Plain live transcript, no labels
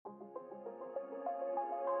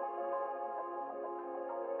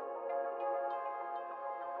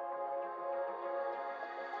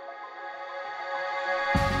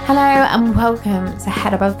Hello and welcome to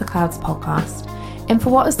Head Above the Clouds podcast. And for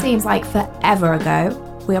what seems like forever ago,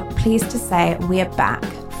 we are pleased to say we are back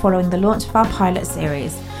following the launch of our pilot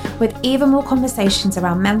series with even more conversations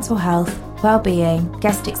around mental health, well-being,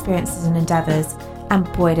 guest experiences and endeavours,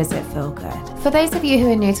 and boy does it feel good. For those of you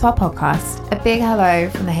who are new to our podcast, a big hello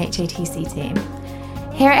from the HATC team.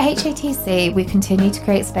 Here at HATC, we continue to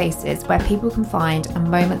create spaces where people can find a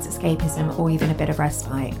moment's escapism or even a bit of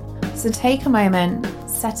respite. So take a moment,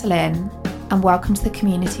 settle in, and welcome to the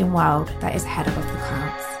community and world that is Head Above the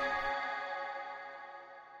Clouds.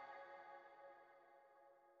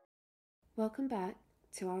 Welcome back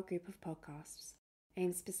to our group of podcasts,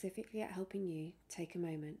 aimed specifically at helping you take a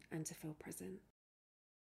moment and to feel present.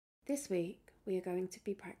 This week, we are going to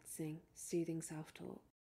be practicing soothing self-talk.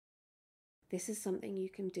 This is something you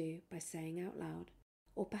can do by saying out loud,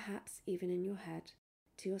 or perhaps even in your head,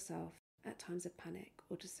 to yourself at times of panic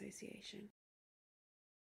or dissociation.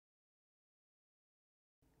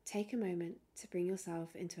 Take a moment to bring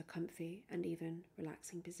yourself into a comfy and even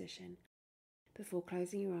relaxing position before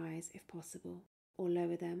closing your eyes if possible, or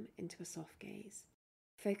lower them into a soft gaze.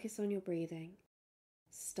 Focus on your breathing.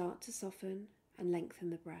 Start to soften and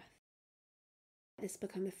lengthen the breath. Let this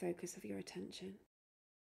become the focus of your attention.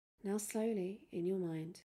 Now slowly, in your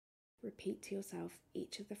mind, repeat to yourself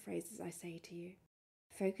each of the phrases I say to you.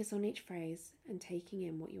 Focus on each phrase and taking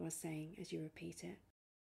in what you are saying as you repeat it.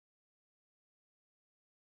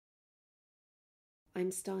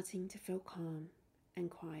 I'm starting to feel calm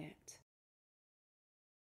and quiet.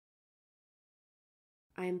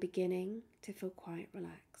 I am beginning to feel quite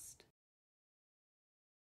relaxed.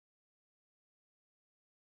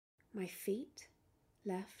 My feet,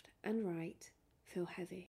 left and right, feel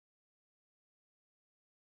heavy.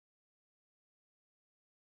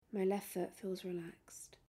 My left foot feels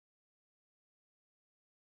relaxed.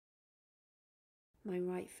 My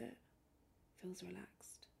right foot feels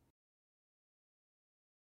relaxed.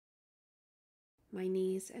 My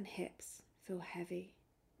knees and hips feel heavy,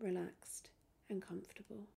 relaxed, and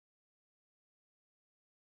comfortable.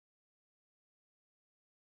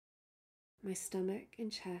 My stomach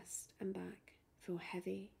and chest and back feel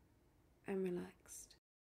heavy and relaxed.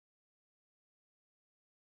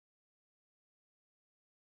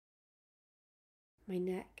 My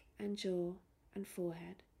neck and jaw and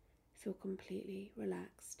forehead feel completely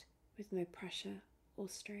relaxed with no pressure or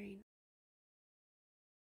strain.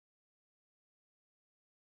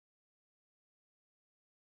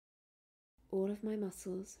 All of my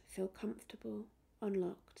muscles feel comfortable,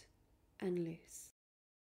 unlocked, and loose.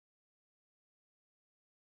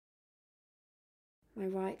 My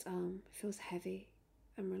right arm feels heavy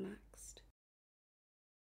and relaxed.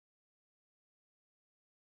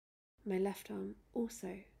 My left arm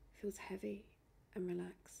also feels heavy and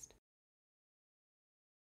relaxed.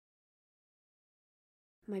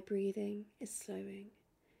 My breathing is slowing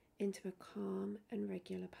into a calm and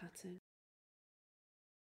regular pattern.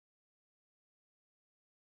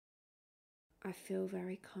 I feel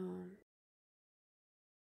very calm.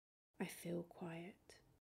 I feel quiet.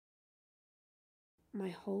 My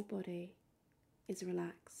whole body is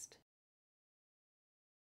relaxed.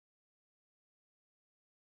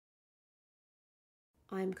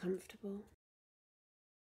 I am comfortable.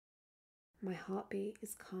 My heartbeat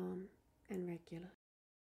is calm and regular.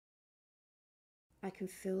 I can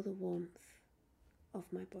feel the warmth of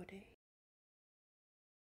my body.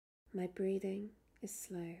 My breathing is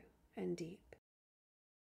slow and deep.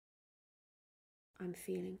 I'm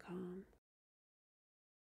feeling calm.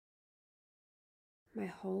 My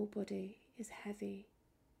whole body is heavy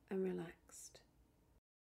and relaxed.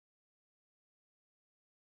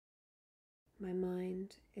 My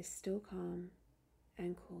mind is still calm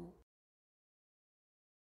and cool.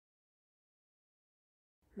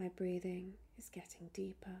 My breathing is getting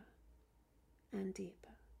deeper and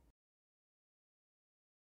deeper.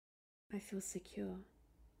 I feel secure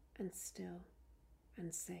and still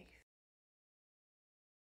and safe.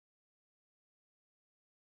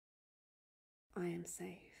 I am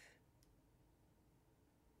safe.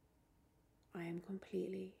 I am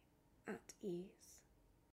completely at ease.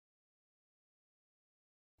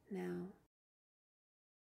 Now,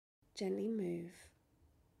 gently move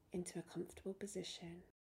into a comfortable position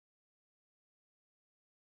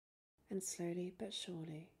and slowly but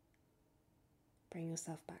surely bring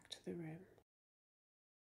yourself back to the room.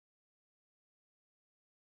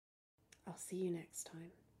 I'll see you next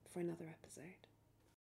time for another episode.